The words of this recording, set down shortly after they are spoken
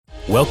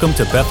Welcome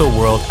to Bethel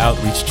World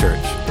Outreach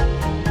Church.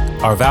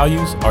 Our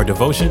values are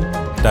devotion,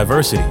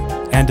 diversity,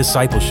 and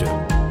discipleship.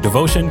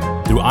 Devotion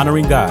through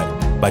honoring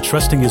God by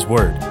trusting His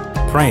Word,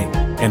 praying,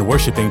 and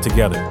worshiping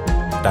together.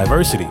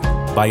 Diversity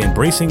by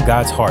embracing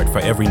God's heart for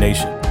every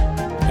nation.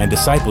 And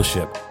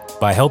discipleship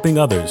by helping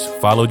others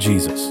follow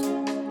Jesus.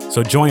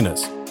 So join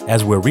us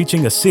as we're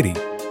reaching a city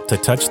to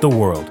touch the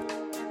world. Into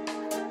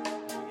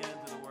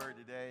the word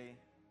today.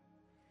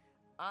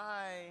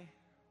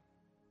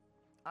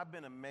 I've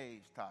been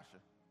amazed, Tasha,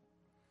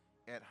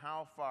 at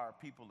how far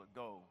people will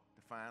go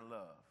to find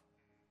love.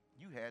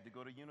 You had to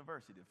go to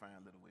university to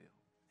find Little Will.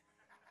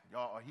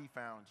 Y'all, or he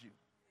found you.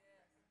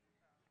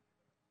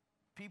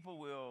 People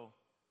will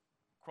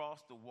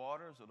cross the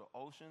waters or the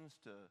oceans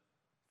to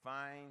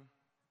find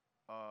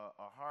a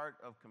heart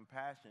of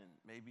compassion,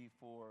 maybe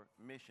for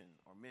mission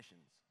or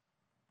missions.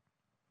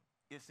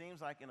 It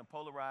seems like in a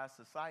polarized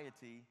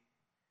society,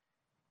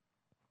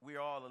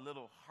 we're all a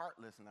little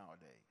heartless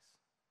nowadays.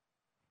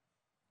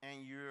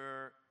 And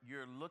you're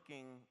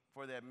looking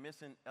for that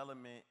missing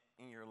element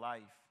in your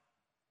life,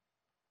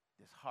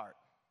 this heart.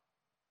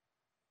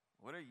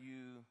 What do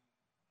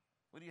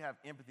you have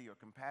empathy or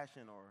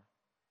compassion or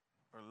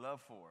love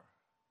for?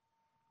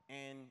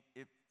 And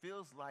it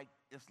feels like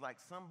it's like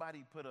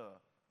somebody put a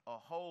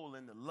hole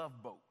in the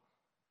love boat,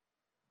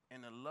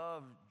 and the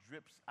love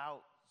drips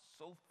out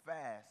so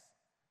fast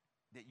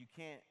that you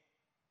can't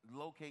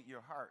locate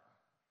your heart.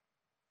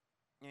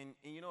 And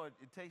you know, it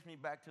takes me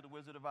back to the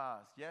Wizard of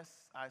Oz. Yes,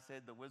 I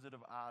said the Wizard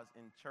of Oz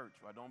in church.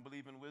 I don't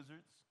believe in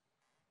wizards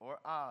or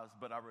Oz,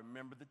 but I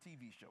remember the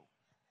TV show.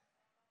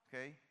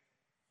 Okay?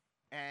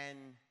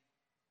 And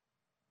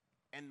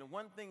the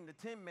one thing the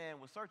Tin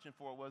Man was searching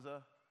for was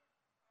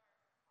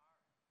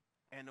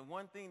and the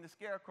one thing the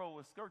Scarecrow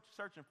was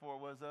searching for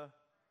was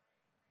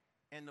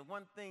and the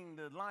one thing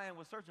the Lion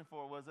was searching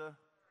for was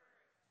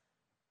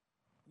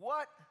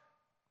what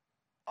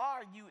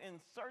are you in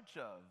search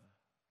of?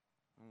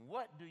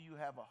 What do you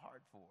have a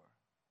heart for?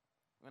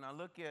 When I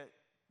look at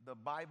the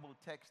Bible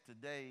text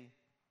today,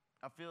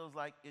 I feel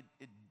like it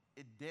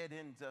dead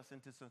ends us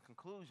into some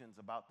conclusions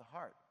about the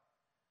heart.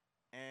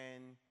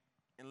 And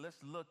let's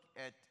look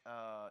at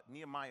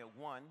Nehemiah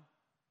 1.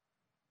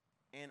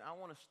 And I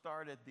want to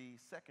start at the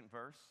second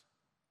verse.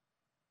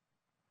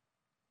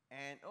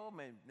 And,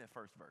 maybe the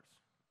first verse.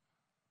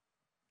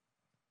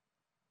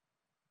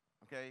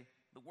 Okay?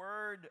 The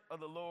word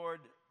of the Lord,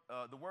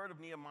 the word of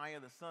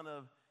Nehemiah, the son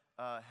of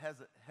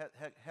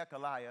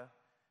Hekeliah.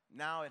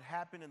 Now it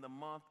happened in the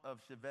month of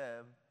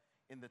Shevev,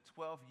 in the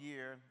 12th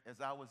year, as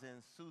I was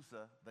in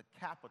Susa, the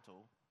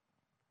capital,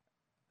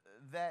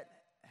 that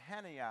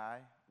Hanani,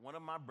 one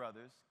of my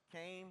brothers,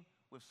 came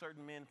with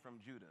certain men from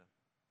Judah.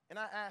 And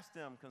I asked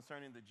them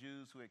concerning the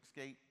Jews who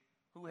escaped,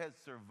 who had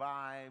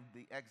survived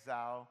the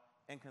exile,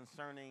 and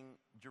concerning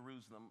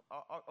Jerusalem.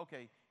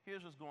 Okay,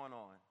 here's what's going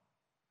on.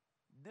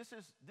 This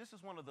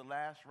is one of the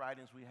last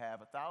writings we have,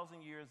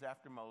 1,000 years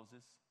after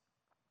Moses,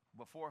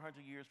 but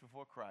 400 years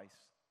before Christ.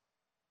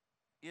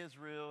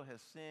 Israel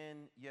has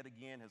sinned yet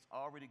again, has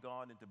already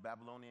gone into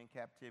Babylonian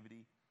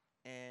captivity,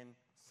 and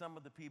some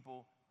of the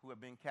people who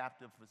have been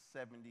captive for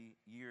 70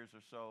 years or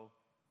so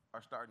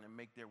are starting to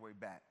make their way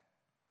back.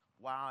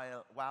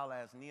 While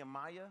as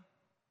Nehemiah,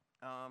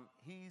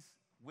 he's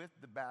with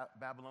the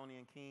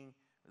Babylonian king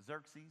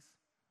Xerxes,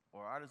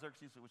 or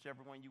Artaxerxes, or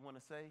whichever one you want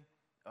to say,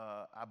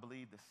 I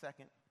believe the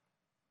second.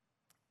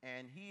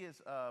 And he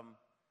is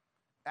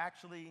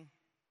actually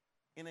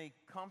in a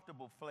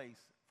comfortable place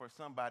for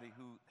somebody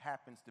who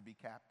happens to be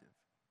captive.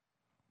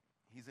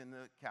 He's in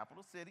the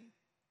capital city.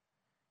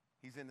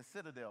 He's in the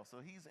citadel, so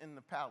he's in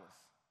the palace.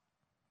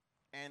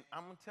 And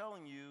I'm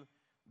telling you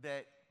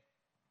that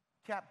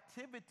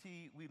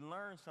captivity, we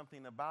learn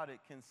something about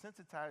it, can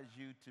sensitize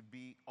you to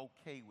be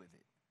okay with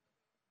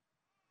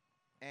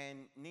it.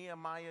 And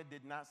Nehemiah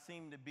did not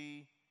seem to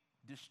be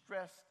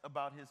distressed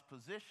about his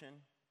position,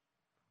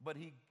 but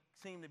he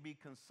seemed to be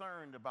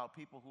concerned about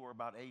people who were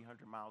about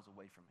 800 miles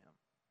away from him.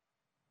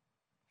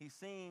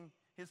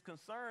 His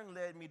concern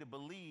led me to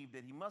believe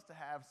that he must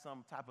have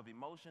some type of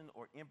emotion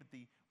or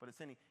empathy for the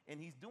sinning. And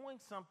he's doing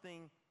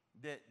something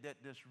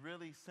that's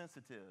really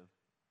sensitive.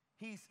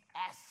 He's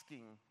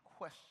asking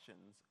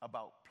questions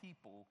about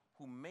people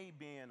who may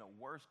be in a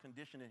worse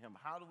condition than him.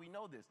 How do we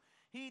know this?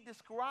 He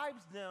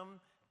describes them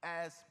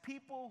as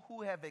people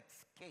who have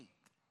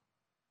escaped.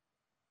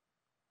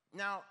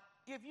 Now,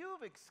 if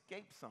you've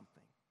escaped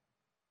something,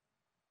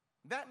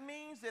 that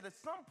means that at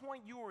some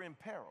point you were in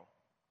peril.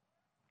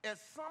 At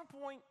some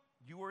point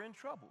you were in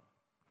trouble.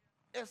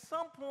 At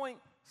some point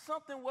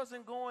something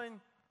wasn't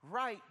going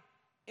right,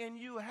 and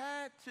you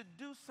had to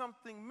do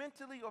something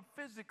mentally or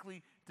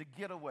physically to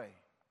get away.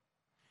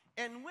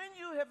 And when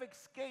you have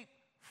escaped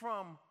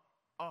from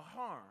a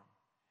harm,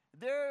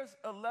 there's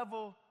a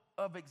level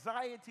of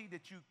anxiety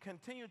that you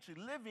continue to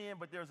live in,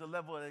 but there's a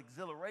level of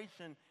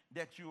exhilaration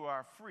that you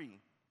are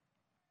free.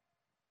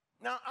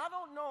 Now, I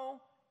don't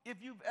know if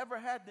you've ever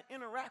had to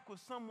interact with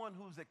someone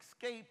who's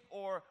escaped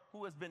or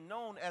who has been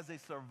known as a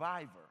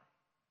survivor.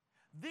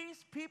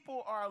 These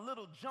people are a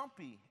little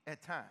jumpy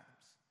at times.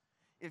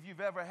 if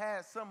you've ever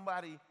had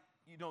somebody,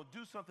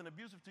 do something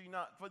abusive to you.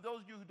 Now, for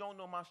those of you who don't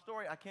know my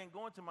story, I can't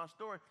go into my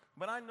story,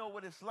 but I know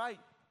what it's like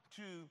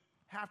to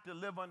have to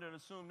live under an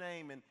assumed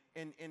name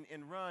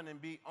and run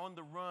and be on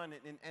the run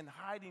and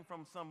hiding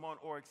from someone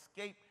or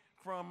escape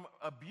from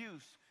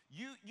abuse.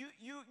 You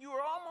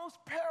are almost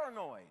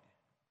paranoid.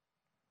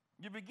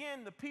 You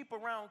begin to peep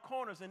around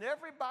corners, and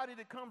everybody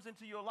that comes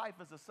into your life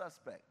is a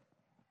suspect.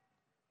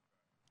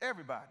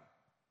 Everybody.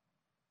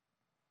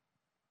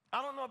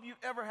 I don't know if you've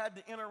ever had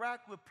to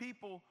interact with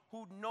people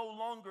who no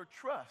longer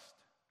trust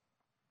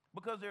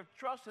because their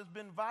trust has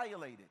been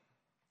violated.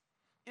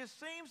 It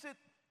seems that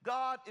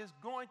God is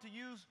going to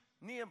use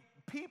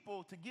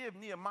people to give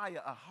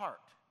Nehemiah a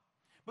heart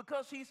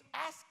because he's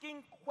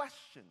asking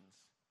questions.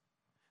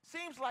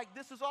 Seems like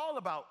this is all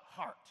about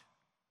heart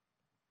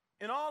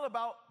and all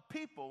about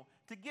people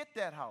to get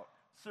that heart.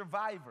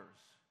 Survivors.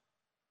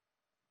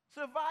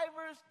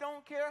 Survivors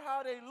don't care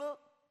how they look.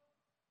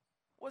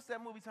 What's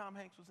that movie Tom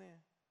Hanks was in?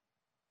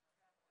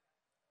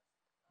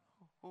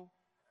 Who?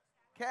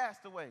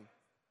 Castaway.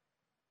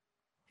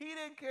 He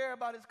didn't care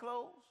about his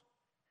clothes.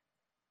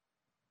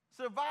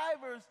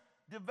 Survivors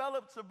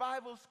developed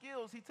survival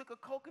skills. He took a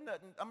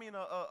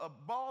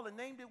ball and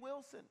named it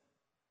Wilson.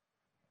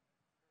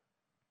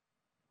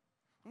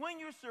 When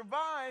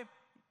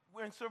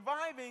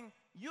surviving,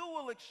 you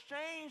will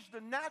exchange the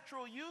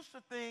natural use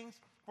of things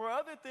for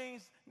other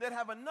things that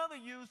have another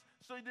use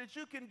so that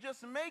you can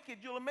just make it.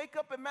 You'll make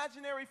up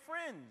imaginary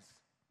friends.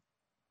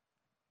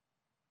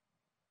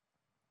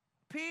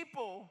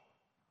 People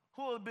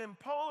who have been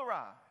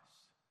polarized,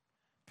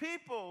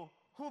 people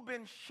who've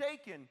been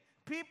shaken,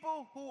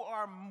 people who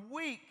are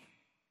weak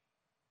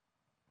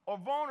or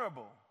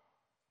vulnerable,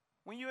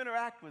 when you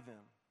interact with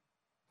them,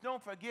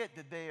 don't forget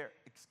that they're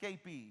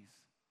escapees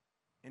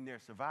and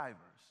they're survivors.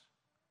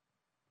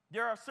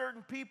 There are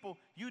certain people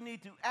you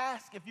need to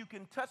ask if you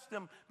can touch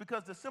them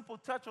because the simple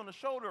touch on the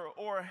shoulder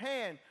or a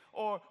hand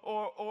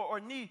or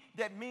knee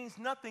that means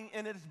nothing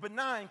and it is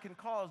benign can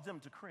cause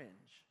them to cringe.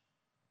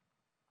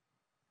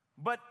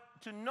 But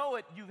to know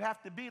it, you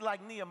have to be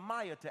like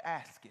Nehemiah to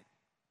ask it.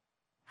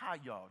 How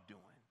y'all doing?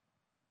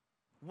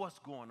 What's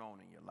going on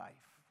in your life?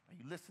 Are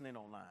you listening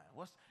online?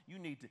 You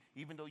need to,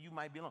 even though you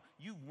might be alone,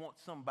 you want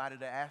somebody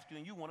to ask you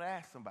and you want to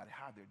ask somebody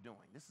how they're doing.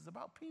 This is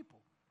about people.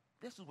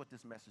 This is what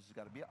this message has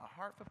got to be, a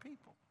heart for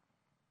people.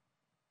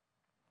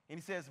 And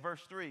he says,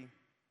 verse 3,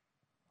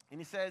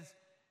 and he says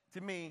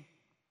to me,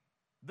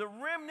 the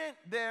remnant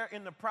there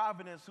in the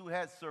province who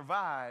had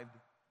survived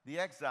the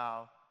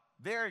exile,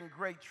 they're in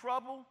great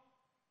trouble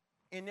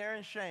and they're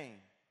in shame.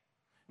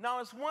 Now,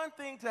 it's one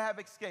thing to have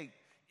escaped.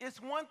 It's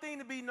one thing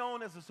to be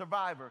known as a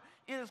survivor.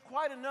 It is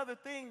quite another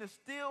thing to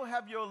still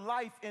have your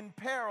life in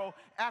peril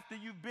after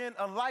you've been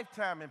a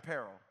lifetime in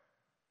peril.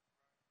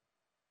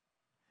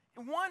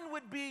 One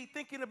would be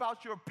thinking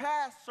about your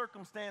past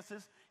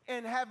circumstances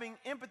and having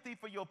empathy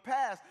for your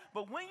past.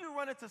 But when you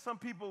run into some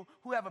people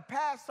who have a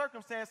past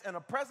circumstance and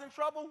a present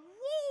trouble,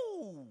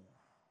 woo!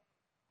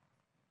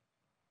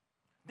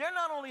 They're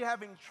not only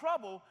having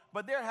trouble,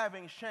 but they're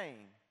having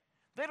shame.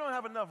 They don't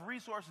have enough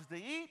resources to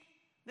eat.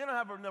 They don't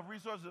have enough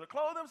resources to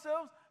clothe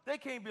themselves. They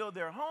can't build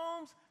their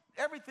homes.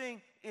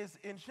 Everything is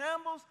in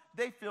shambles.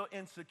 They feel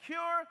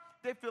insecure.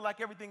 They feel like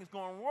everything is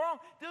going wrong.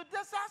 Dude,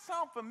 does that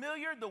sound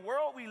familiar? The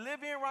world we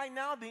live in right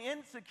now, the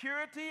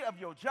insecurity of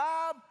your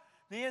job,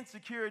 the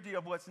insecurity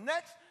of what's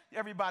next.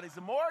 Everybody's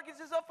mortgage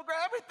is up for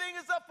grabs. Everything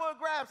is up for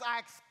grabs. I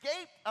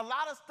escaped a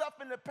lot of stuff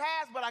in the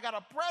past, but I got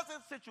a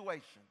present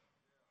situation.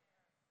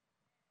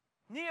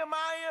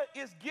 Nehemiah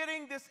is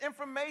getting this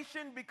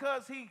information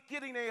because he's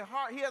getting a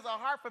heart. He has a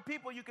heart for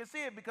people. You can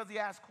see it because he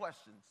asks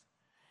questions.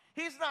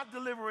 He's not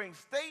delivering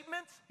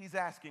statements. He's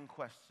asking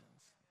questions.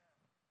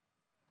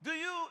 Do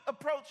you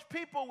approach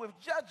people with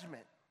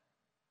judgment?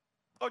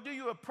 Or do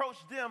you approach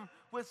them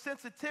with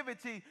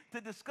sensitivity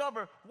to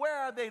discover where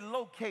are they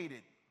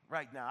located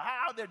right now,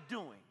 how they're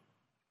doing?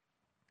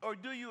 Or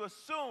do you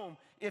assume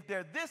if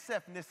they're this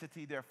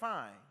ethnicity, they're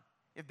fine?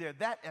 If they're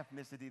that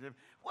ethnicity,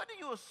 what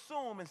do you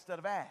assume instead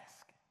of ask?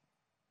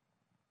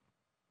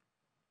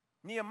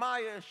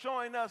 Nehemiah is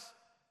showing us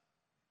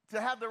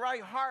to have the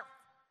right heart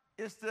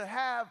is to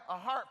have a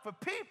heart for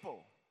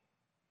people.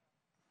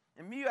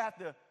 And you have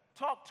to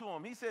talk to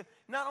them. He said,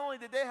 not only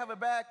did they have a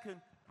bad,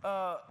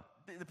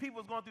 the people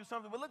was going through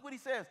something, but look what he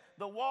says.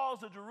 The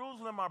walls of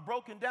Jerusalem are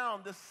broken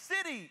down. The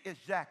city is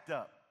jacked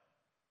up.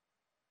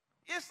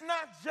 It's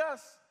not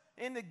just,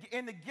 and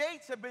the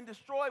gates have been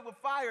destroyed with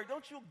fire.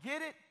 Don't you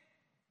get it?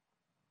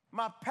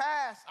 My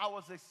past, I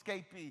was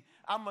escapee.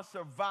 I'm a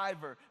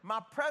survivor. My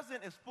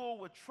present is full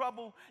with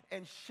trouble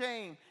and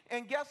shame.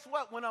 And guess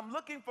what? When I'm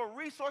looking for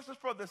resources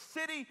for the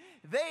city,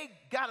 they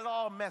got it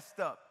all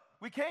messed up.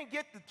 We can't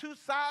get the two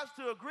sides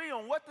to agree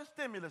on what the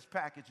stimulus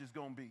package is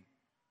going to be.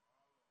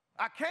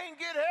 I can't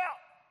get help.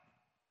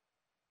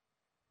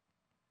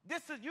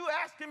 This is you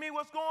asking me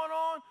what's going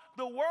on?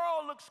 The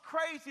world looks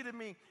crazy to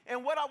me.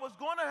 And what I was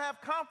going to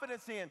have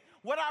confidence in,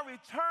 what I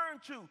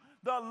return to,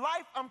 the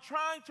life I'm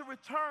trying to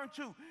return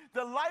to,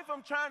 the life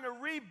I'm trying to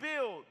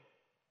rebuild,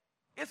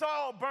 it's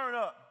all burned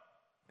up.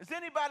 Is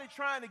anybody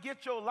trying to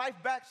get your life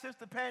back since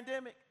the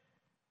pandemic?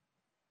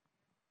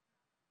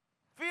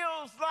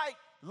 Feels like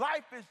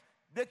life is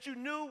that you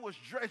knew was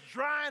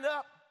dried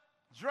up.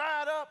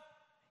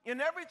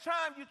 And every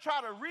time you try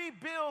to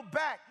rebuild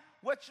back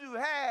what you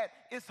had,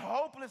 it's a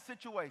hopeless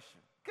situation.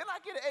 Can I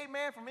get an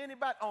amen from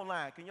anybody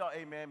online? Can y'all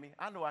amen me?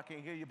 I know I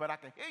can't hear you, but I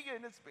can hear you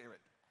in the spirit.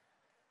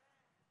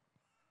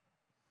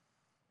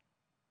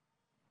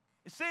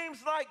 It seems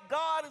like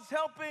God is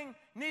helping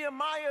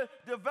Nehemiah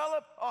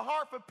develop a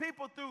heart for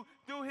people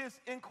through his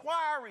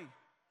inquiry.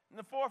 And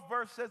the 4th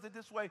verse says it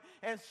this way: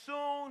 and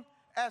soon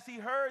as he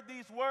heard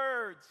these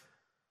words,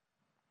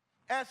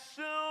 as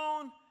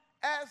soon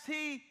as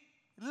he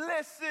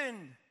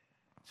listened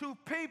to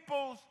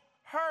people's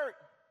hurt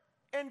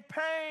and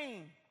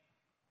pain,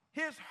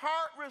 his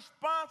heart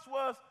response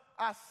was,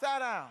 I sat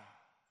down.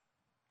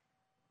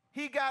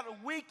 He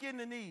got weak in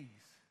the knees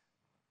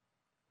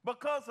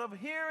because of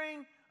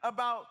hearing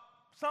about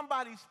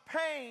somebody's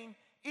pain.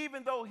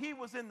 Even though he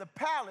was in the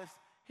palace,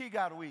 he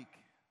got weak.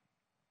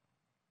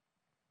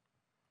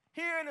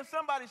 Hearing of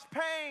somebody's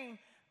pain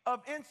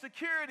of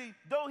insecurity,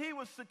 though he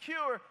was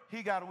secure,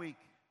 he got weak.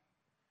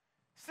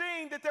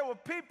 Seeing that there were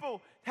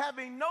people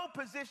having no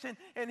position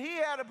and he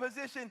had a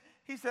position,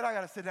 he said, I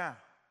got to sit down.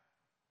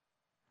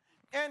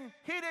 And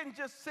he didn't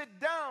just sit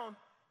down,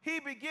 he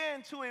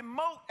began to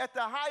emote at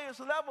the highest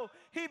level.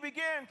 He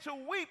began to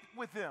weep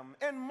with them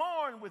and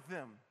mourn with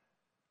them.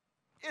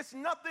 It's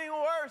nothing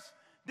worse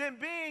than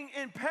being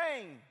in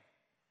pain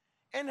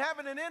and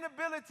having an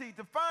inability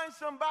to find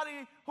somebody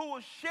who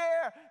will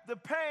share the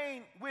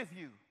pain with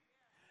you.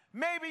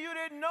 Maybe you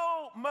didn't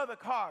know Mother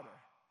Carter.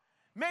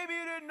 Maybe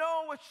you didn't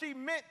know what she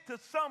meant to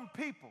some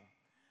people.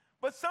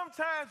 But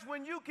sometimes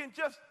when you can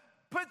just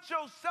put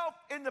yourself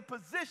in the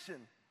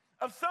position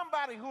of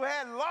somebody who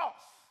had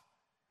loss,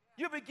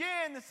 you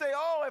begin to say,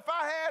 oh, if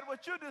I had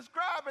what you're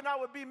describing, I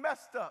would be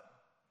messed up.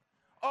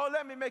 Oh,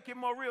 let me make it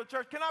more real,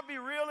 church. Can I be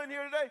real in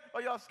here today,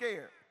 or y'all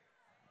scared?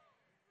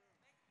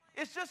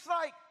 It's just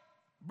like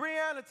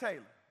Breonna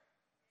Taylor.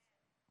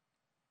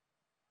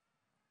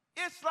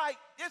 It's like,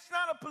 it's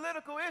not a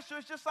political issue.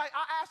 It's just like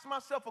I asked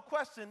myself a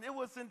question. It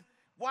wasn't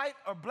white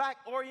or black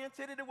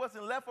oriented. It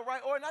wasn't left or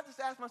right oriented. I just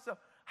asked myself,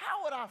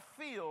 how would I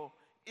feel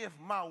if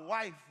my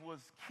wife was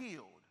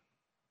killed?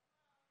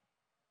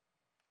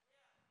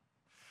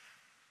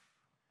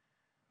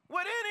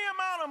 Would any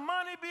amount of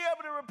money be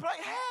able to replace?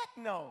 Heck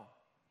no.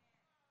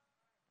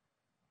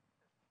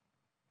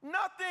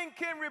 Nothing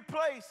can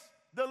replace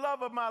the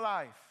love of my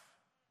life.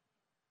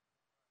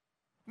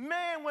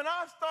 Man, when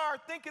I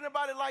start thinking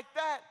about it like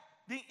that,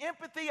 the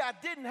empathy I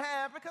didn't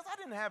have, because I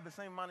didn't have the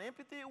same amount of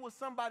empathy, it was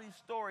somebody's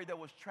story that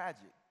was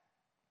tragic.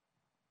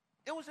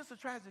 It was just a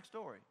tragic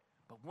story.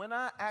 But when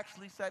I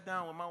actually sat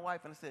down with my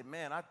wife and I said,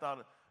 man, I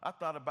thought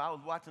about, I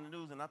was watching the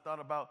news and I thought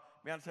about,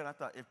 man, I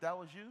thought, if that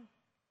was you,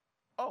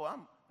 oh,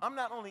 I'm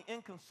not only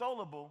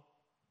inconsolable,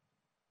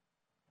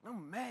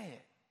 I'm mad.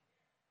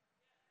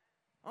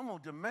 I'm going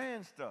to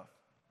demand stuff.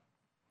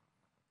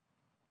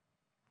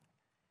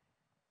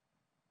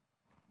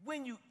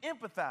 When you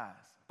empathize.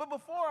 But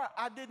before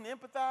I didn't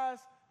empathize,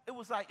 it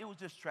was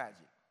just tragic.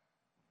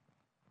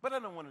 But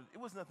it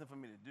was nothing for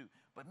me to do.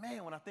 But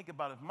man, when I think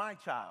about it, if my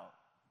child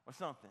or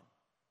something.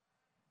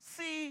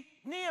 See,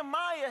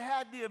 Nehemiah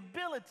had the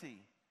ability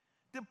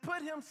to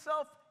put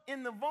himself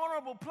in the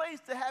vulnerable place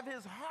to have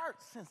his heart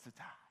sensitized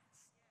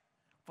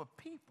for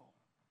people.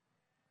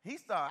 He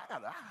started,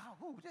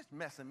 this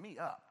messing me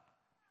up.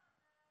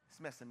 It's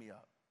messing me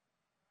up.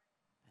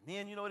 And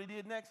then you know what he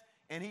did next?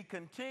 And he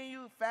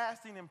continued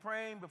fasting and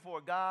praying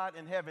before God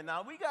in heaven.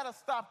 Now, we got to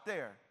stop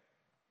there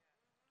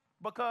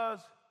because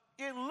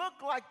it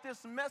looked like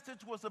this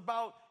message was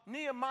about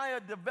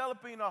Nehemiah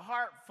developing a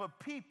heart for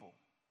people.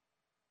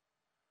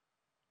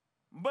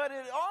 But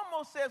it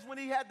almost says when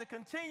he had to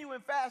continue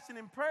in fasting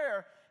and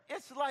prayer,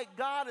 it's like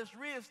God is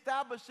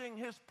reestablishing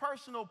his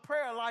personal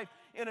prayer life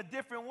in a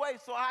different way.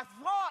 So I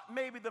thought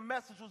maybe the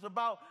message was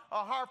about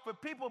a heart for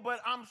people,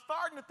 but I'm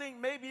starting to think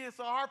maybe it's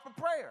a heart for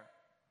prayer.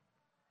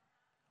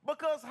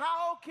 Because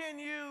how can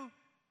you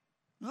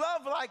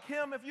love like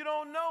him if you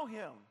don't know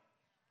him?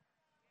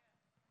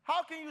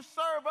 How can you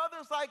serve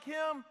others like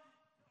him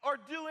or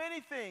do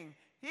anything?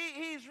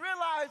 He's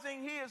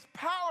realizing he is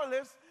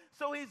powerless,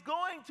 so he's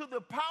going to the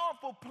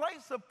powerful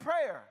place of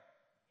prayer.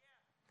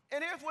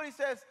 And here's what he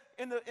says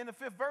in the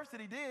 5th verse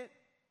that he did.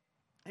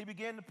 He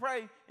began to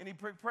pray, and he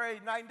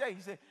prayed night and day.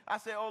 He said, I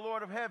say, O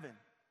Lord of heaven,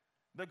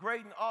 the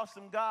great and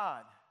awesome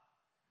God.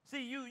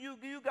 See, you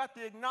got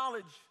to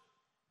acknowledge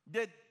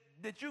that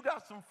you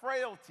got some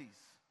frailties.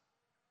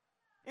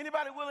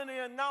 Anybody willing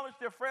to acknowledge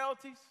their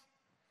frailties?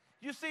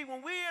 You see,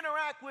 when we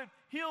interact with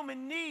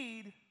human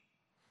need,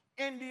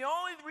 and the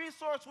only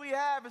resource we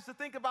have is to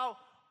think about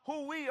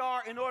who we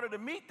are in order to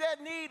meet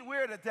that need,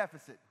 we're at a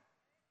deficit.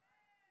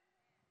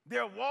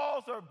 Their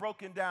walls are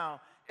broken down.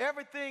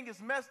 Everything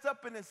is messed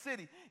up in the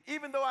city.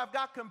 Even though I've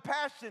got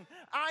compassion,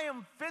 I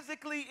am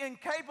physically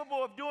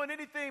incapable of doing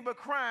anything but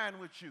crying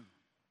with you.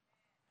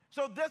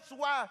 So that's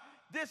why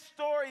this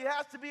story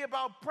has to be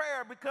about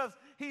prayer, because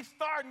he's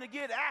starting to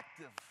get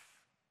active.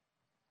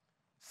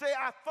 Say,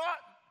 I thought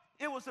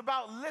it was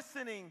about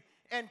listening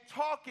and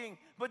talking,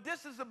 but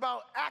this is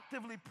about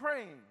actively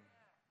praying.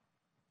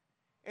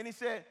 And he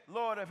said,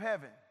 Lord of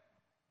heaven,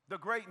 the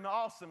great and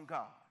awesome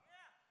God.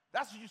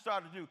 That's what you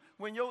start to do.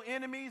 When your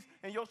enemies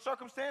and your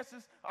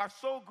circumstances are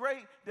so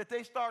great that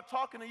they start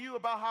talking to you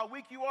about how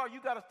weak you are, you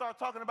got to start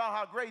talking about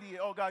how great he is.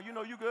 Oh, God, you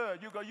know you good.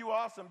 You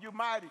awesome. You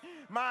mighty.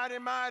 Mighty,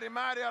 mighty,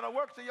 mighty are the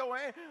works of your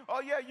hand.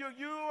 Oh, yeah, you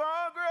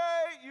are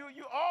great.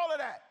 You all of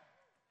that.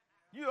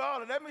 You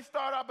all of that. Let me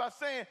start out by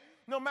saying,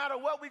 no matter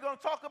what we're going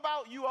to talk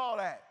about, you all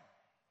that.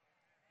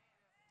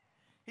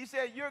 He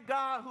said, you're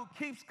God who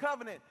keeps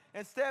covenant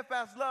and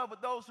steadfast love with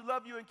those who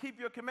love you and keep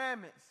your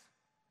commandments.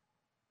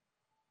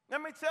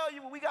 Let me tell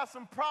you, we got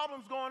some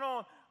problems going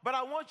on, but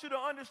I want you to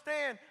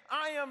understand,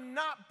 I am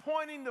not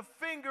pointing the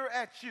finger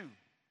at you.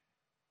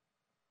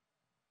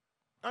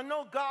 I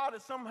know God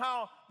is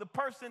somehow the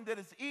person that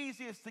is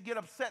easiest to get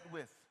upset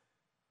with.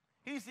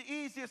 He's the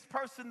easiest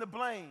person to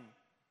blame.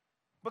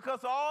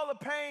 Because all the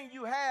pain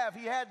you have,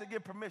 he had to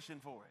give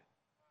permission for it.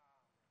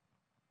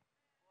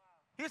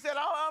 He said,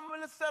 I'm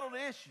going to settle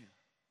the issue.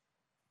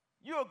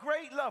 You're a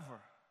great lover.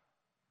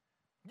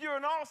 You're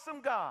an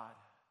awesome God.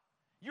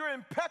 You're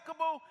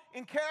impeccable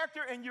in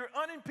character and you're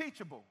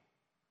unimpeachable.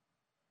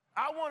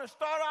 I want to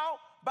start out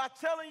by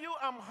telling you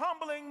I'm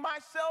humbling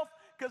myself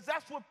because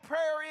that's what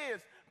prayer is.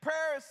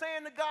 Prayer is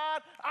saying to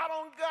God, I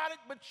don't got it,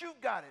 but you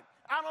got it.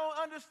 I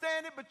don't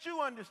understand it, but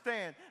you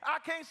understand. I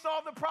can't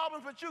solve the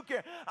problems, but you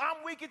can. I'm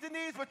weak at the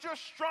knees, but you're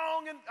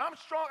strong, and I'm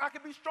strong. I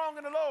can be strong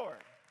in the Lord.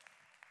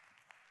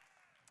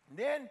 And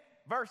then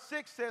verse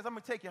 6 says, I'm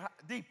going to take you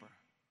deeper.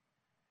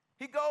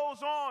 He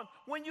goes on,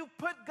 when you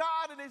put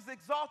God in his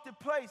exalted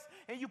place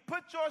and you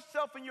put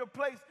yourself in your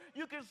place,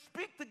 you can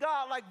speak to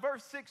God like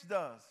verse 6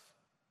 does.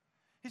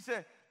 He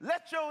said,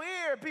 let your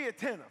ear be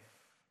attentive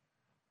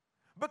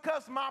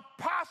because my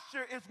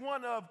posture is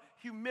one of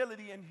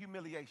humility and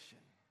humiliation.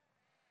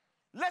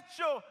 Let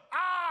your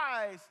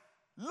eyes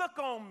look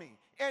on me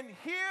and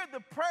hear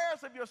the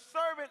prayers of your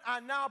servant. I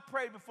now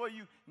pray before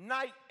you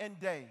night and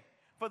day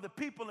for the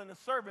people and the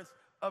servants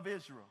of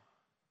Israel.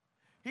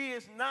 He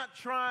is not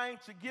trying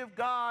to give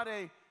God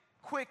a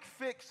quick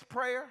fix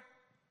prayer.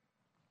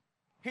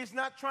 He's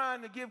not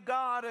trying to give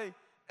God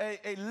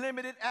a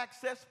limited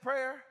access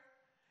prayer.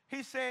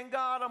 He's saying,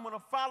 God, I'm going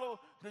to follow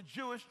the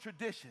Jewish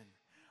tradition.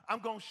 I'm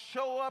going to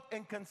show up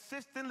and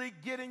consistently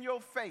get in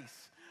your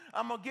face.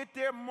 I'm going to get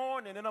there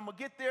morning and I'm going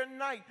to get there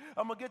night.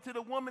 I'm going to get to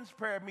the woman's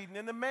prayer meeting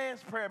and the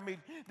man's prayer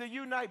meeting, the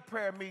Unite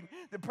prayer meeting.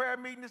 The prayer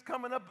meeting is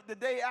coming up the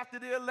day after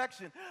the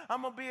election.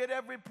 I'm going to be at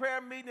every prayer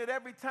meeting at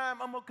every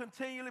time. I'm going to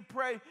continually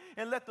pray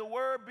and let the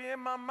word be in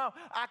my mouth.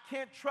 I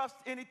can't trust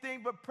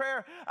anything but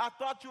prayer. I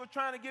thought you were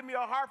trying to give me a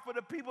heart for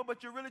the people,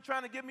 but you're really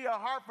trying to give me a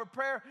heart for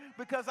prayer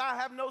because I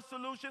have no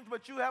solutions,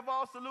 but you have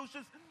all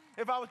solutions.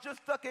 If I was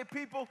just stuck at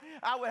people,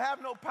 I would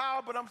have no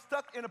power, but I'm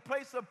stuck in a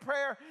place of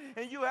prayer,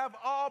 and you have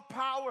all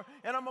power,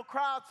 and I'm going to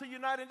cry out to you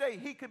night and day.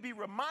 He could be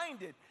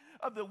reminded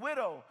of the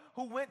widow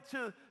who went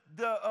to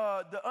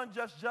the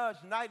unjust judge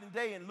night and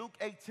day in Luke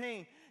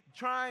 18,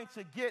 trying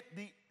to get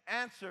the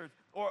answers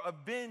or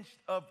avenged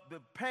of the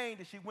pain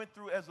that she went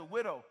through as a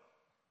widow.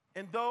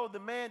 And though the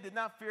man did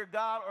not fear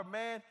God or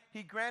man,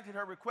 he granted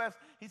her request.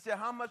 He said,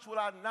 how much will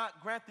I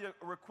not grant the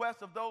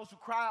request of those who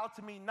cry out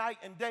to me night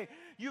and day?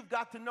 You've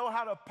got to know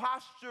how to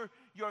posture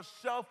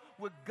yourself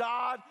with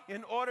God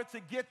in order to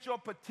get your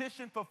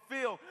petition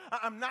fulfilled.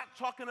 I'm not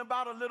talking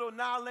about a little,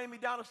 now lay me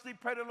down to sleep,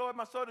 pray the Lord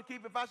my soul to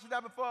keep. If I should die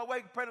before I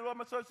wake, pray the Lord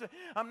my soul to sleep.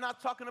 I'm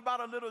not talking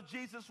about a little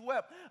Jesus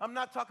wept. I'm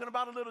not talking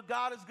about a little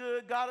God is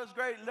good, God is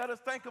great, let us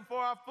thank him for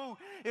our food.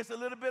 It's a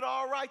little bit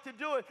all right to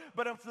do it,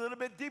 but it's a little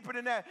bit deeper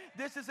than that.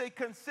 This is a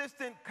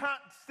consistent,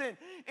 constant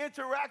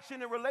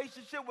interaction and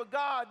relationship with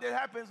God that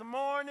happens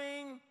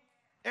morning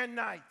and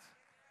night.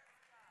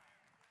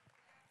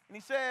 And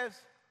he says,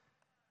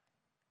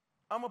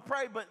 I'm going to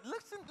pray, but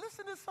listen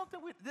to something.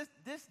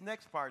 This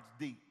next part's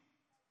deep.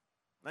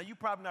 Now, you're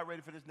probably not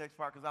ready for this next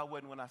part because I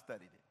wasn't when I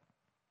studied it.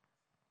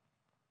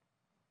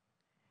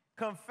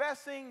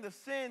 Confessing the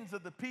sins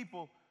of the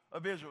people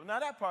of Israel. Now,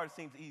 that part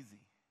seems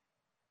easy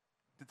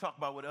to talk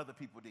about what other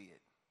people did.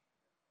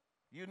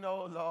 You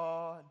know,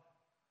 Lord,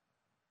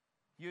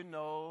 you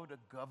know the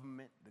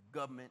government,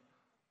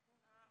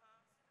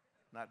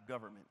 not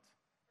government.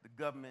 The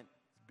government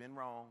has been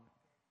wrong.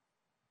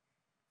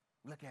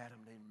 Look at them,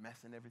 they're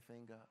messing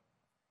everything up.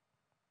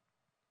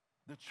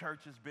 The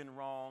church has been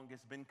wrong,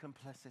 it's been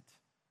complicit.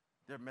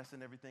 They're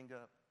messing everything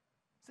up.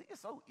 See, it's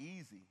so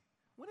easy.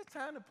 When it's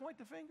time to point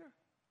the finger,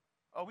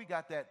 oh, we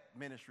got that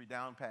ministry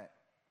down pat.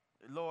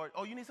 Lord,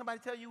 oh, you need somebody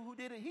to tell you who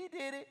did it? He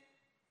did it.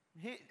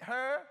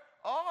 Her,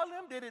 all of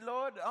them did it,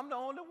 Lord. I'm the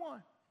only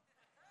one.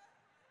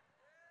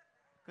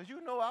 Because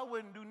you know I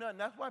wouldn't do nothing.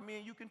 That's why me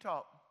and you can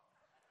talk.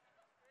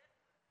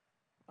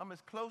 I'm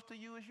as close to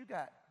you as you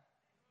got.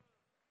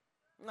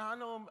 Now, I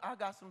know I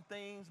got some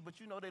things, but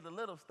you know they're the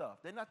little stuff.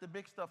 They're not the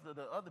big stuff that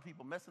the other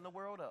people messing the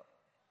world up.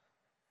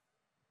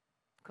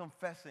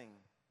 Confessing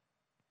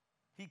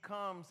He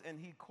comes and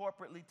he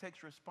corporately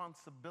takes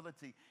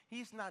responsibility.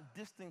 He's not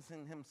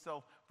distancing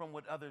himself from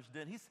what others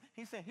did.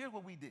 He's saying, here's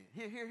what we did.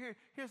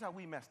 Here's how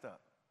we messed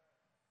up.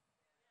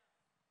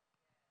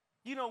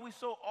 You know, we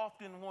so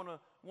often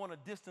want to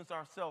distance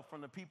ourselves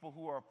from the people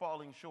who are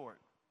falling short.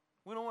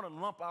 We don't want to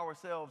lump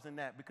ourselves in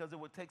that because it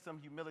would take some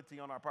humility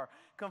on our part.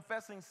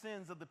 Confessing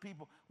sins of the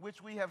people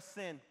which we have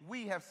sinned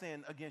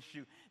against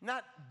you.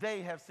 Not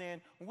they have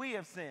sinned, we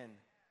have sinned.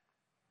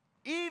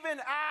 Even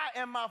I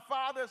and my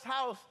Father's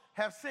house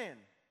have sinned.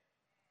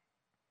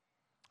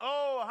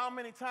 Oh, how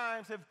many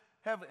times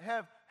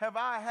have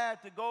I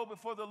had to go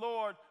before the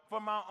Lord for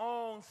my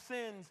own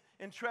sins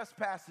and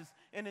trespasses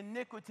and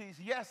iniquities?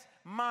 Yes,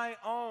 my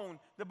own.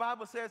 The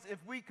Bible says if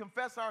we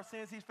confess our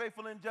sins, he's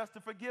faithful and just to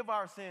forgive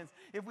our sins.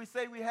 If we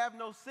say we have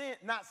no sin,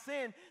 not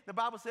sin, the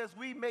Bible says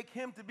we make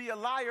him to be a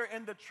liar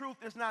and the truth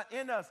is not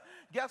in us.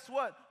 Guess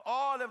what?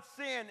 All have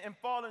sinned and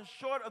fallen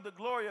short of the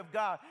glory of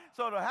God.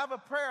 So to have a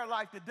prayer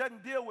life that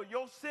doesn't deal with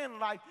your sin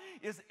life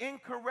is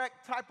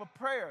incorrect type of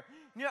prayer.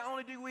 Not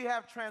only do we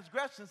have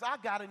transgressions, I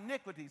got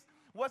iniquities.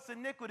 What's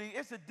iniquity?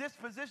 It's a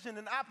disposition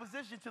in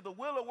opposition to the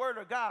will or word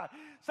of God.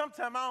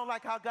 Sometimes I don't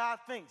like how God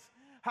thinks,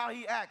 how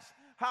he acts,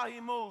 how he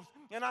moves.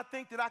 And I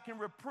think that I can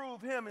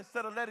reprove him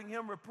instead of letting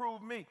him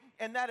reprove me.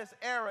 And that is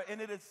error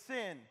and it is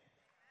sin.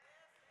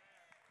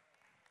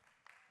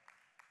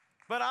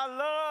 But I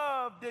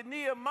love that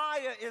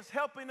Nehemiah is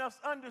helping us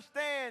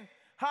understand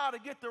how to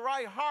get the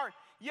right heart.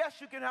 Yes,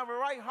 you can have a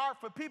right heart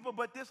for people,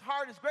 but this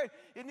heart is great.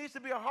 It needs to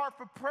be a heart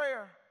for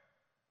prayer.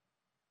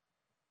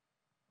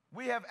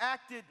 We have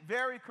acted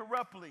very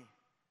corruptly.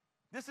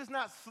 This is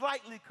not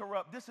slightly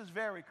corrupt. This is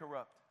very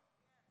corrupt.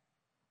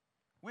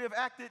 We have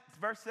acted,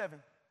 verse 7.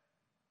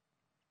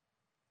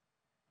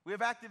 We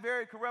have acted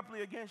very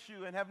corruptly against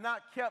you and have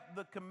not kept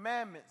the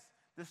commandments,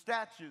 the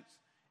statutes,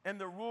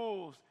 and the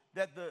rules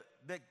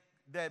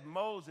that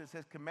Moses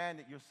has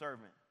commanded your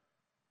servant.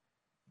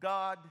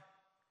 God,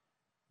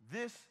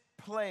 this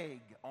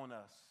plague on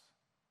us,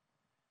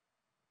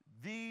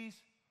 these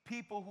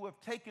people who have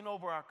taken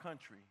over our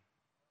country,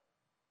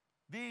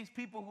 these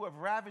people who have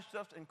ravished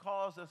us and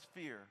caused us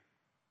fear,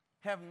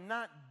 have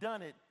not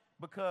done it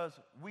because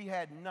we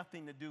had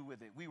nothing to do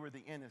with it. We were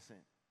the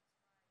innocent.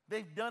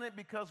 They've done it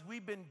because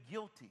we've been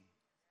guilty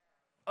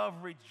of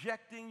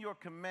rejecting your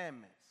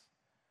commandments.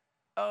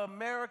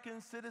 American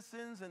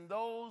citizens and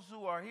those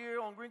who are here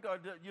on green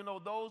card, you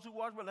know, those who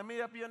watch, but let me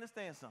help you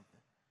understand something.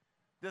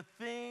 The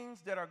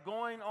things that are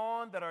going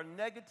on that are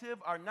negative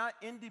are not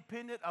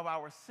independent of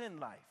our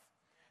sin life.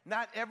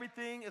 Not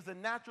everything is a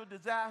natural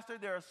disaster.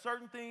 There are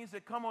certain things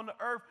that come on the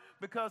earth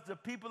because the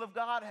people of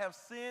God have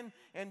sinned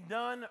and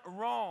done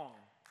wrong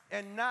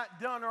and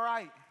not done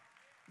right.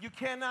 You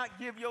cannot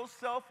give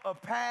yourself a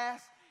pass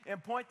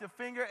and point the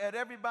finger at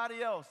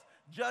everybody else.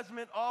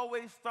 Judgment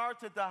always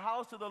starts at the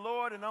house of the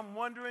Lord, and I'm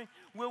wondering,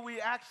 will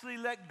we actually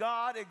let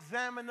God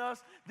examine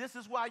us? This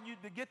is why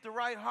to get the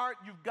right heart,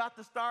 you've got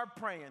to start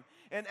praying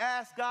and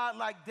ask God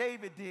like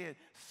David did.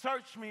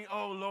 Search me,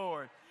 O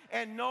Lord,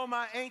 and know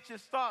my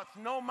anxious thoughts,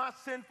 know my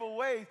sinful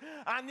ways.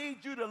 I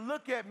need you to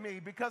look at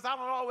me because I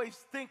don't always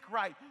think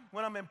right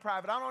when I'm in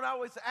private. I don't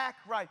always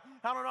act right.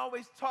 I don't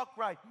always talk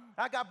right.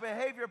 I got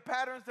behavior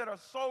patterns that are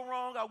so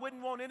wrong, I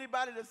wouldn't want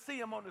anybody to see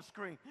them on the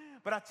screen.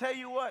 But I tell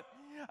you what,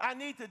 I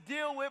need to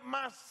deal with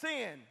my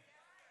sin.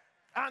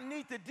 I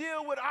need to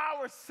deal with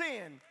our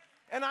sin.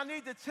 And I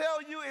need to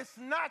tell you it's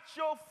not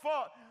your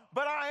fault,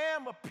 but I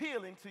am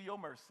appealing to your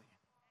mercy.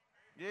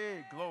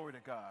 Yeah, glory to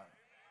God.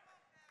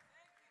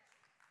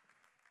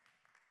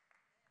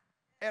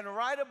 And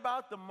right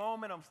about the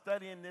moment I'm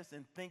studying this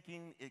and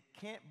thinking it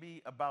can't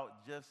be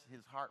about just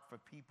his heart for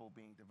people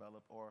being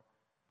developed, or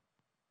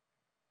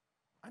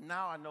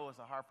now I know it's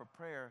a heart for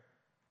prayer,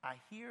 I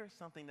hear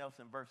something else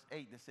in verse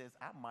 8 that says,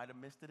 I might have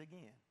missed it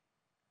again.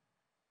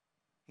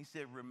 He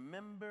said,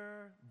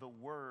 remember the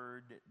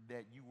word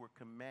that you were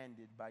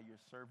commanded by your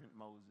servant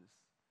Moses.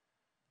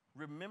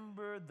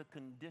 Remember the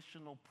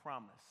conditional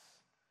promise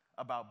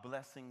about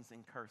blessings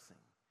and cursing.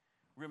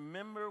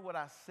 Remember what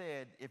I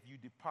said if you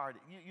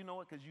departed. You know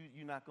what? Because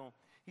you're not going to.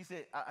 He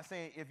said, I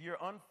say, if you're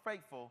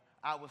unfaithful,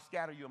 I will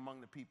scatter you among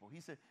the people.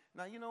 He said,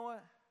 now you know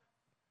what?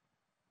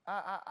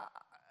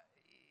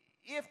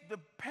 If the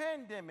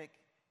pandemic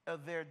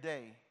of their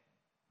day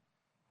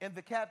and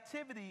the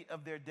captivity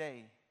of their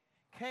day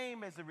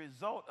came as a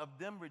result of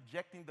them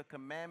rejecting the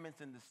commandments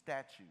and the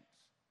statutes,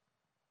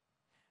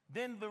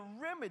 then the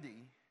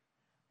remedy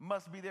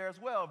must be there as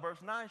well. Verse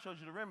 9 shows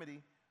you the remedy.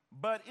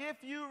 But if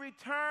you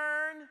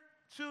return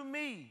to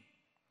me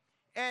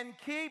and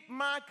keep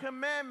my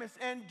commandments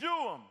and do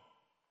them,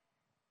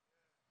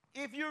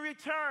 if you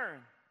return,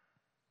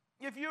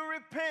 if you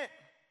repent,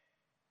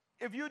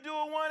 if you do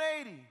a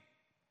 180,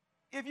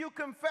 if you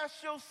confess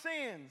your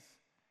sins,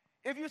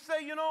 if you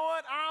say, you know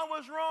what, I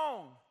was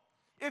wrong,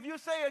 if you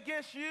say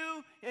against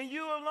you and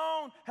you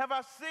alone have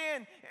I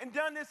sinned and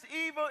done this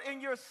evil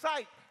in your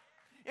sight,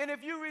 and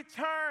if you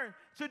return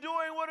to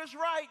doing what is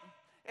right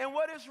and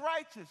what is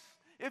righteous,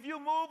 if you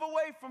move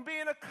away from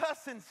being a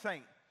cussing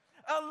saint,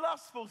 a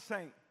lustful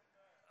saint,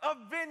 a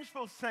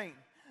vengeful saint,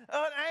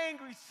 an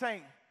angry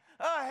saint,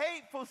 a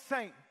hateful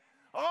saint.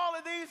 All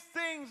of these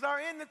things are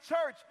in the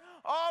church.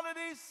 All of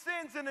these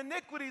sins and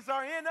iniquities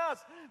are in us.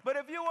 But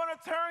if you want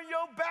to turn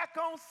your back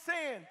on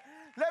sin,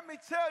 let me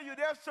tell you,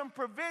 there's some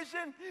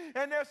provision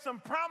and there's some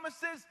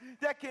promises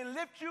that can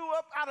lift you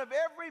up out of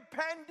every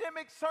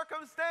pandemic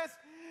circumstance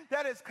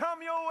that has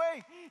come your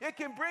way. It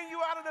can bring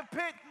you out of the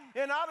pit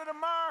and out of the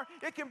mire.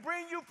 It can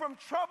bring you from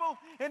trouble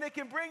and it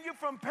can bring you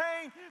from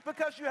pain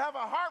because you have a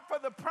heart for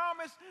the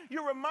promise.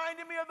 You're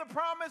reminding me of the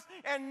promise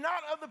and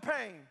not of the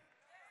pain.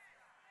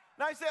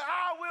 Now he said,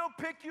 I will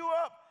pick you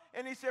up.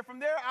 And he said, from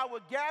there I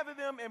will gather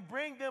them and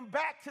bring them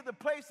back to the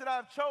place that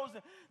I've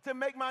chosen to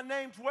make my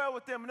name dwell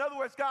with them. In other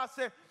words, God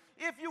said,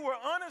 if you were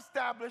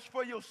unestablished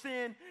for your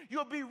sin,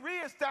 you'll be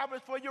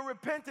reestablished for your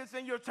repentance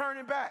and your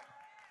turning back.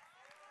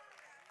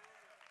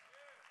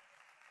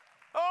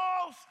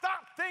 Oh,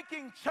 stop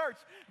thinking, church,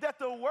 that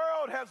the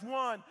world has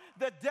won,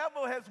 the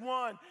devil has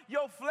won,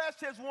 your flesh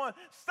has won.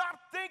 Stop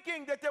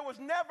thinking that there was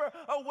never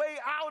a way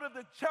out of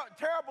the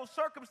terrible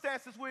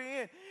circumstances we're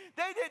in.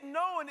 They didn't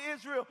know in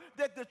Israel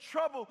that the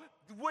trouble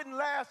wouldn't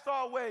last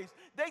always.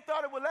 They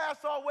thought it would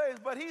last always,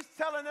 but he's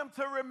telling them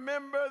to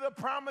remember the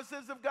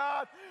promises of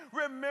God,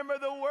 remember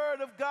the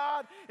word of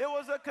God. It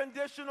was a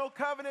conditional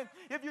covenant.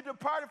 If you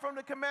departed from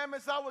the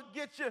commandments, I would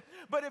get you.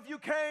 But if you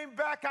came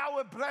back, I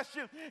would bless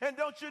you. And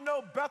don't you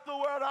know Bethel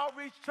World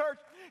Outreach Church,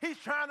 he's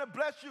trying to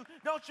bless you.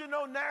 Don't you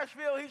know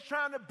Nashville, he's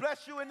trying to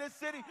bless you in this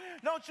city.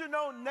 Don't you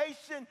know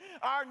nation,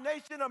 our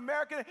nation,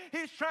 America,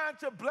 he's trying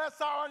to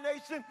bless our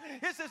nation.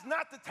 This is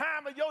not the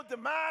time of your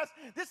demise.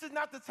 This is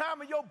not the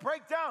time of your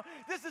breakdown.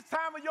 This is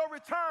time of your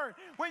return.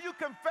 When you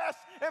confess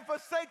and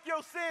forsake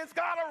your sins,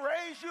 God will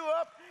raise you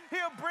up.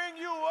 He'll bring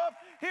you up.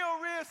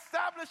 He'll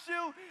reestablish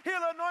you.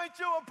 He'll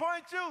anoint you,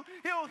 appoint you.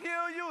 He'll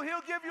heal you.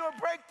 He'll give you a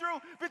breakthrough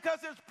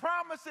because his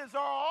promises are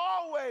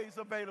always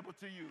available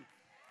to you.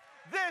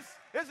 This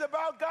is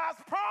about God's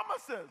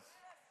promises.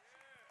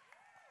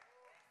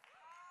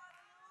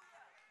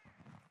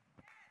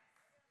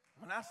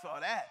 When I saw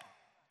that,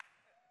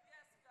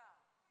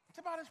 it's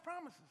about his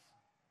promises.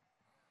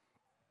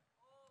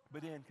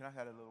 But then, can I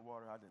have a little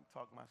water? I didn't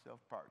talk myself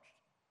parched.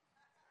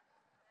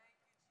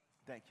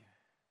 Thank you.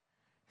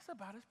 It's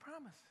about his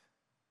promise.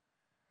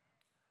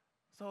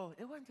 So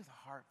it wasn't just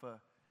a heart for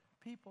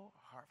people,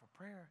 a heart for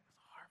prayer. It's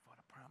a heart for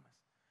the promise.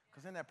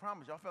 Because in that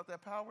promise, y'all felt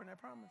that power in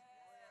that promise?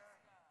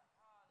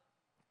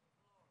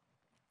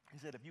 He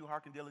said, if you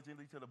hearken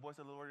diligently to the voice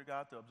of the Lord your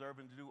God to observe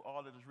and to do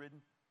all that is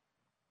written,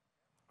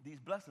 these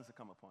blessings will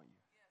come upon you.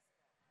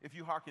 If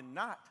you hearken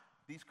not,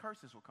 these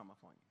curses will come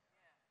upon you.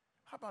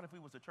 How about if we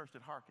was a church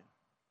that hearkened?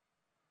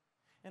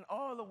 And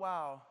all the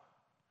while,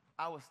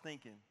 I was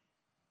thinking,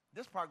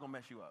 this part gonna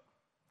mess you up.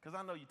 Because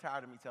I know you're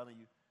tired of me telling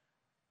you,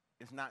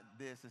 it's not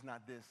this, it's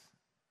not this.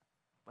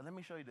 But let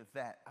me show you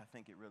that I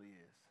think it really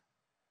is.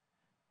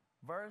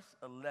 Verse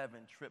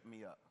 11 tripped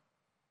me up.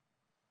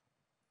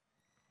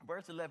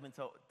 Verse 11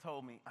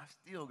 told me I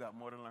still got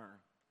more to learn.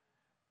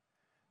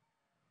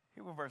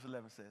 Here's what verse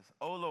 11 says.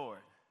 O Lord,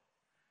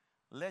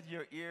 let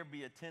your ear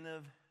be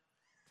attentive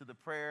to the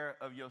prayer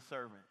of your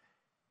servant.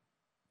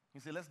 He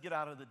said, let's get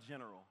out of the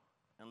general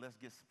and let's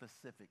get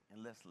specific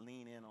and let's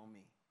lean in on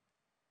me.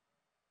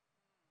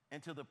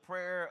 And to the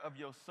prayer of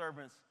your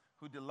servants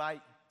who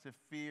delight to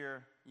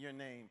fear your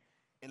name.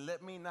 And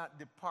let me not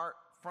depart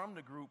from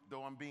the group,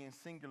 though I'm being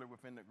singular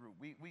within the group.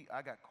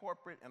 I got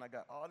corporate and I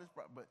got all this,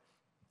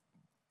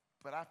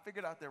 but I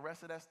figured out the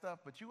rest of that stuff,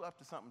 but you up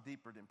to something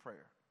deeper than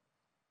prayer.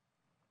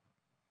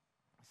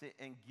 He said,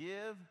 and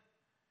give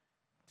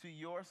to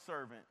your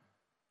servant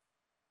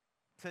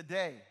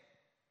today.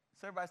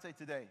 So everybody say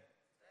today.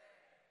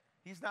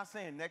 He's not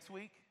saying next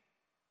week.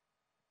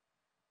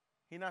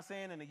 He's not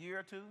saying in a year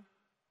or two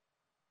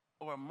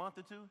or a month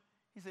or two.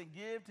 He said,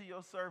 give to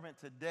your servant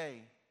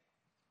today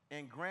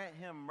and grant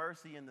him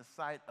mercy in the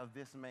sight of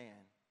this man.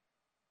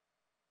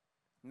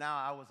 Now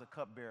I was a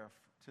cupbearer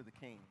to the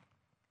king.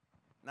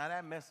 Now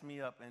that messed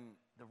me up, and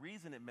the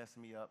reason it messed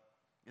me up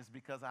is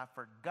because I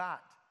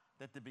forgot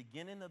that the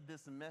beginning of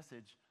this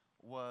message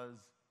was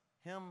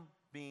him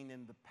being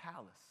in the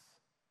palace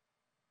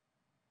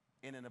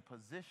and in a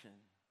position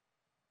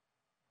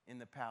in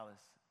the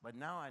palace. But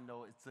now I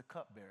know it's a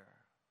cupbearer.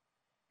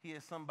 He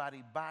is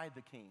somebody by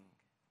the king.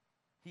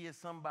 He is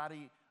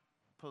somebody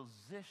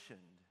positioned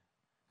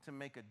to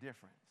make a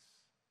difference.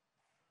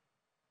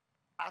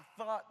 I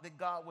thought that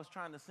God was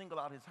trying to single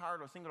out his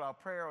heart or single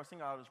out prayer or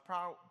single out his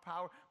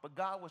power, but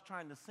God was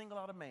trying to single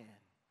out a man.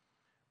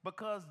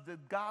 Because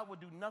God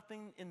would do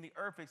nothing in the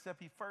earth except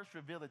he first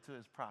revealed it to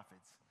his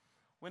prophets.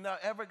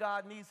 Whenever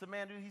God needs a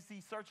man,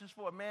 he searches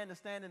for a man to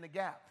stand in the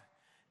gap.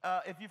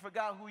 If you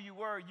forgot who you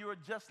were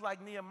just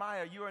like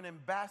Nehemiah. You're an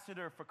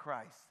ambassador for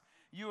Christ.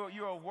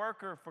 You're a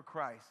worker for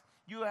Christ.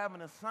 You have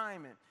an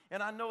assignment.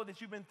 And I know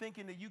that you've been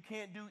thinking that you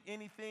can't do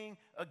anything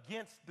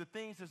against the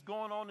things that's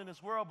going on in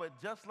this world,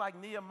 but just like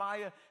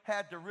Nehemiah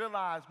had to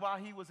realize while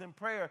he was in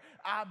prayer,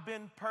 I've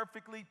been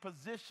perfectly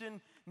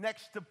positioned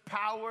next to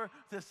power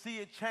to see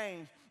it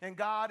change. And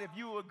God, if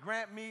you will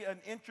grant me an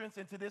entrance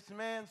into this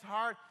man's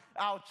heart,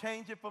 I'll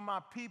change it for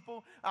my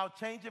people. I'll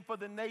change it for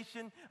the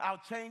nation.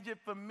 I'll change it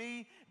for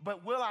me.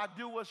 But will I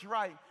do what's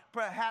right?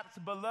 Perhaps,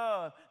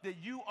 beloved, that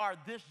you are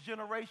this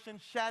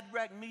generation's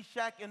Shadrach,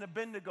 Meshach, and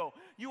Abednego.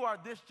 You are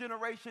this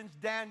generation's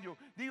Daniel.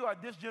 You are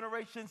this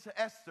generation's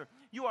Esther.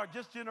 You are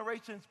this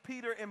generation's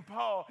Peter and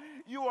Paul.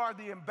 You are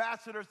the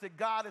ambassadors that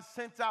God has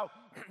sent out.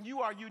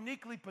 You are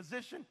uniquely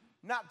positioned,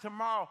 not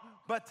tomorrow,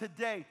 but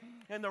today,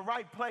 in the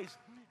right place,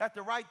 at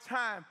the right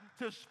time,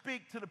 to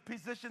speak to the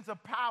positions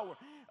of power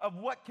of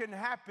what can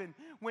happen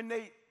when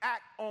they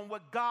act on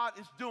what God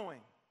is doing.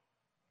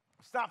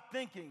 Stop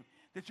thinking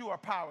that you are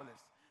powerless.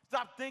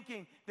 Stop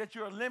thinking that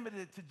you're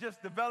limited to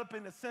just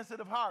developing a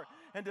sensitive heart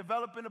and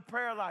developing a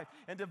prayer life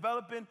and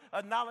developing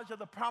a knowledge of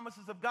the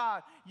promises of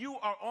God. You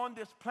are on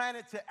this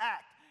planet to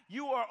act.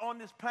 You are on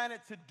this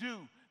planet to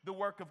do the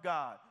work of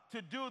God,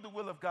 to do the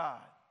will of God.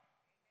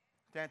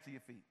 Stand to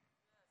your feet.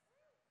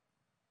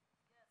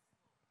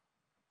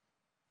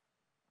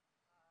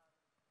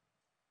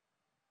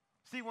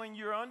 See, when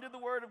you're under the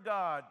word of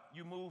God,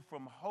 you move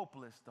from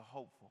hopeless to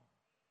hopeful.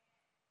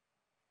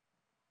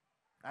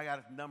 I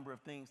got a number of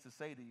things to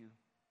say to you.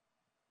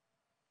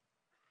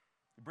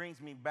 It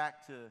brings me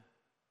back to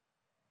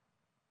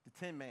the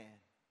Tin Man.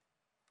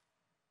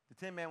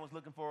 The Tin Man was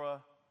looking for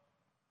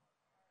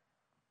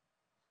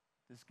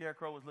the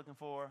Scarecrow was looking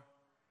for,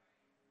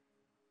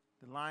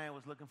 the Lion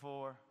was looking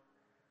for,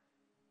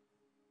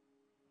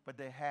 but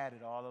they had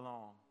it all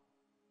along.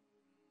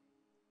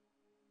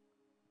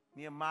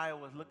 Nehemiah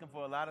was looking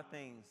for a lot of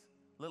things.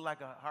 Looked like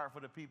a heart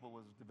for the people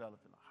was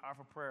developing, a heart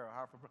for prayer, a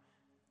heart for prayer.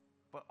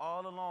 But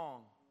all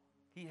along,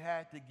 he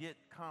had to get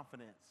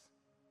confidence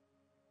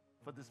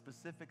for the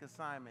specific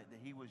assignment that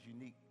he was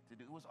unique to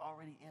do. It was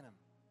already in him.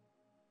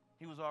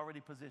 He was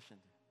already positioned.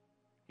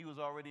 He was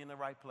already in the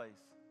right place.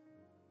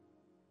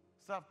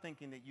 Stop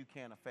thinking that you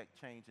can't affect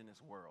change in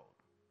this world.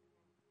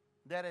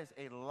 That is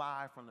a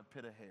lie from the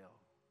pit of hell.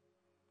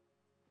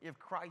 If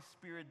Christ's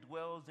Spirit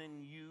dwells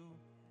in you,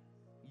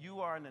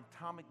 you are an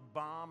atomic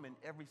bomb in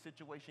every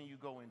situation you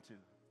go into.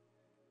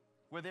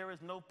 Where there is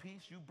no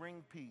peace, you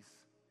bring peace.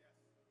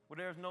 Where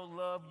there is no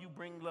love, you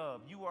bring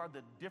love. You are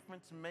the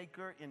difference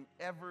maker in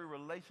every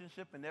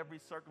relationship and every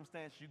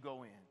circumstance you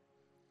go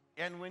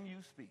in. And when you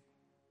speak.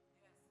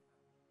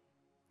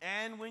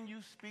 And when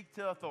you speak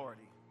to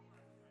authority.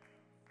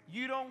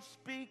 You don't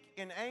speak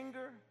in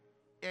anger,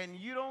 and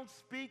you don't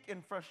speak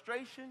in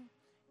frustration.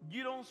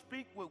 You don't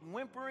speak with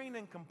whimpering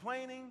and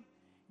complaining.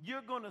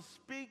 You're going to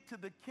speak to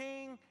the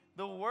King,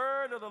 the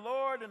word of the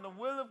Lord and the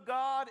will of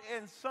God,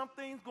 and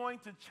something's going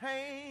to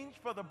change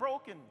for the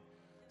broken.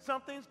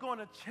 Something's going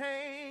to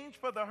change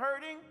for the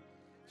hurting.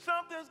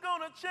 Something's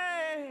going to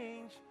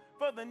change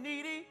for the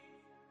needy.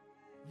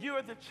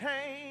 You're the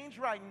change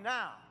right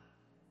now.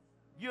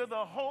 You're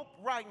the hope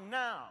right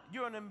now.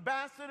 You're an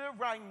ambassador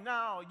right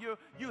now.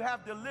 You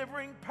have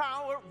delivering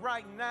power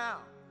right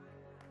now.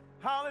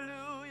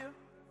 Hallelujah.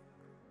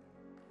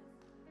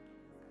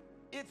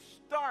 It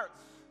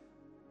starts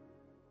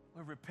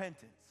with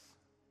repentance.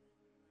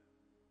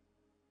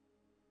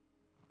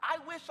 I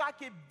wish I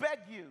could beg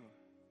you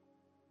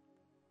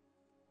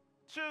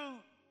to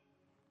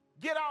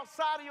get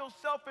outside of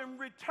yourself and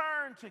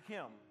return to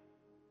him.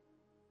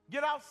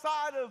 Get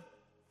outside of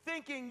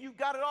thinking you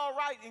got it all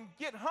right and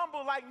get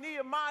humble like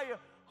Nehemiah,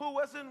 who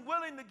wasn't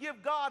willing to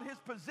give God his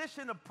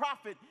position of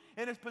prophet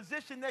and his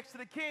position next to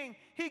the king.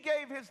 He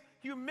gave his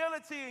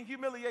humility and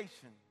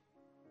humiliation.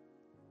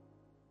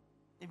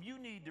 If you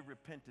need to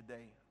repent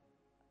today,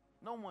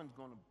 no one's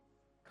going to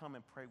come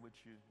and pray with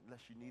you unless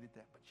you needed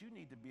that. But you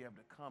need to be able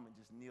to come and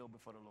just kneel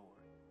before the Lord.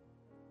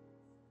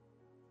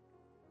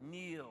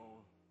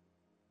 Kneel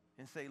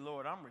and say,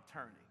 Lord, I'm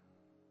returning.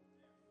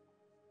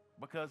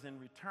 Because in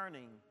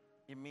returning,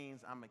 it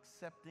means I'm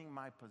accepting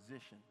my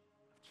position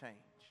of change.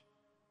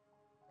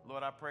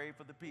 Lord, I pray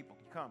for the people.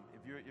 Come.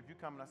 If you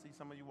come and I see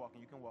some of you walking,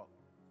 you can walk.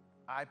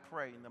 I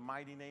pray in the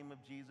mighty name of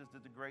Jesus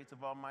that the grace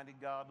of Almighty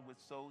God would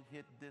so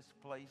hit this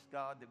place,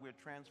 God, that we're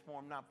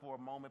transformed not for a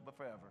moment but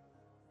forever.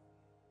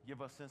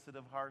 Give us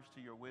sensitive hearts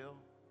to your will.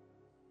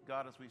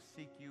 God, as we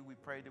seek you, we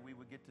pray that we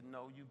would get to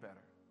know you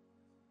better.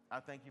 I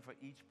thank you for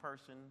each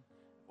person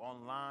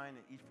online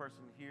and each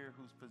person here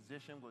whose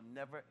position will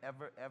never,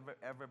 ever, ever,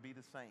 ever be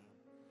the same.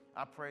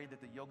 I pray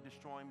that the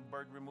yoke-destroying,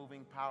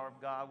 burden-removing power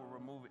of God will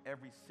remove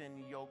every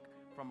sin yoke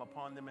from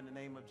upon them in the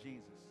name of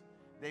Jesus.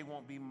 They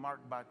won't be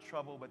marked by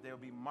trouble, but they'll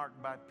be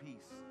marked by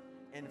peace.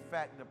 In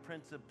fact, the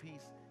Prince of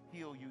Peace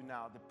heal you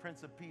now. The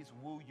Prince of Peace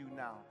woo you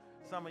now.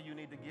 Some of you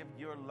need to give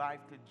your life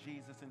to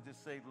Jesus and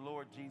just say,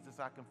 Lord Jesus,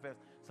 I confess.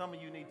 Some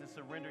of you need to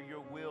surrender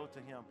your will to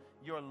him,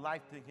 your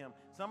life to him.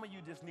 Some of you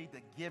just need to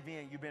give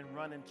in. You've been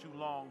running too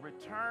long.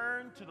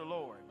 Return to the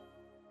Lord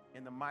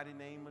in the mighty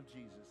name of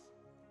Jesus.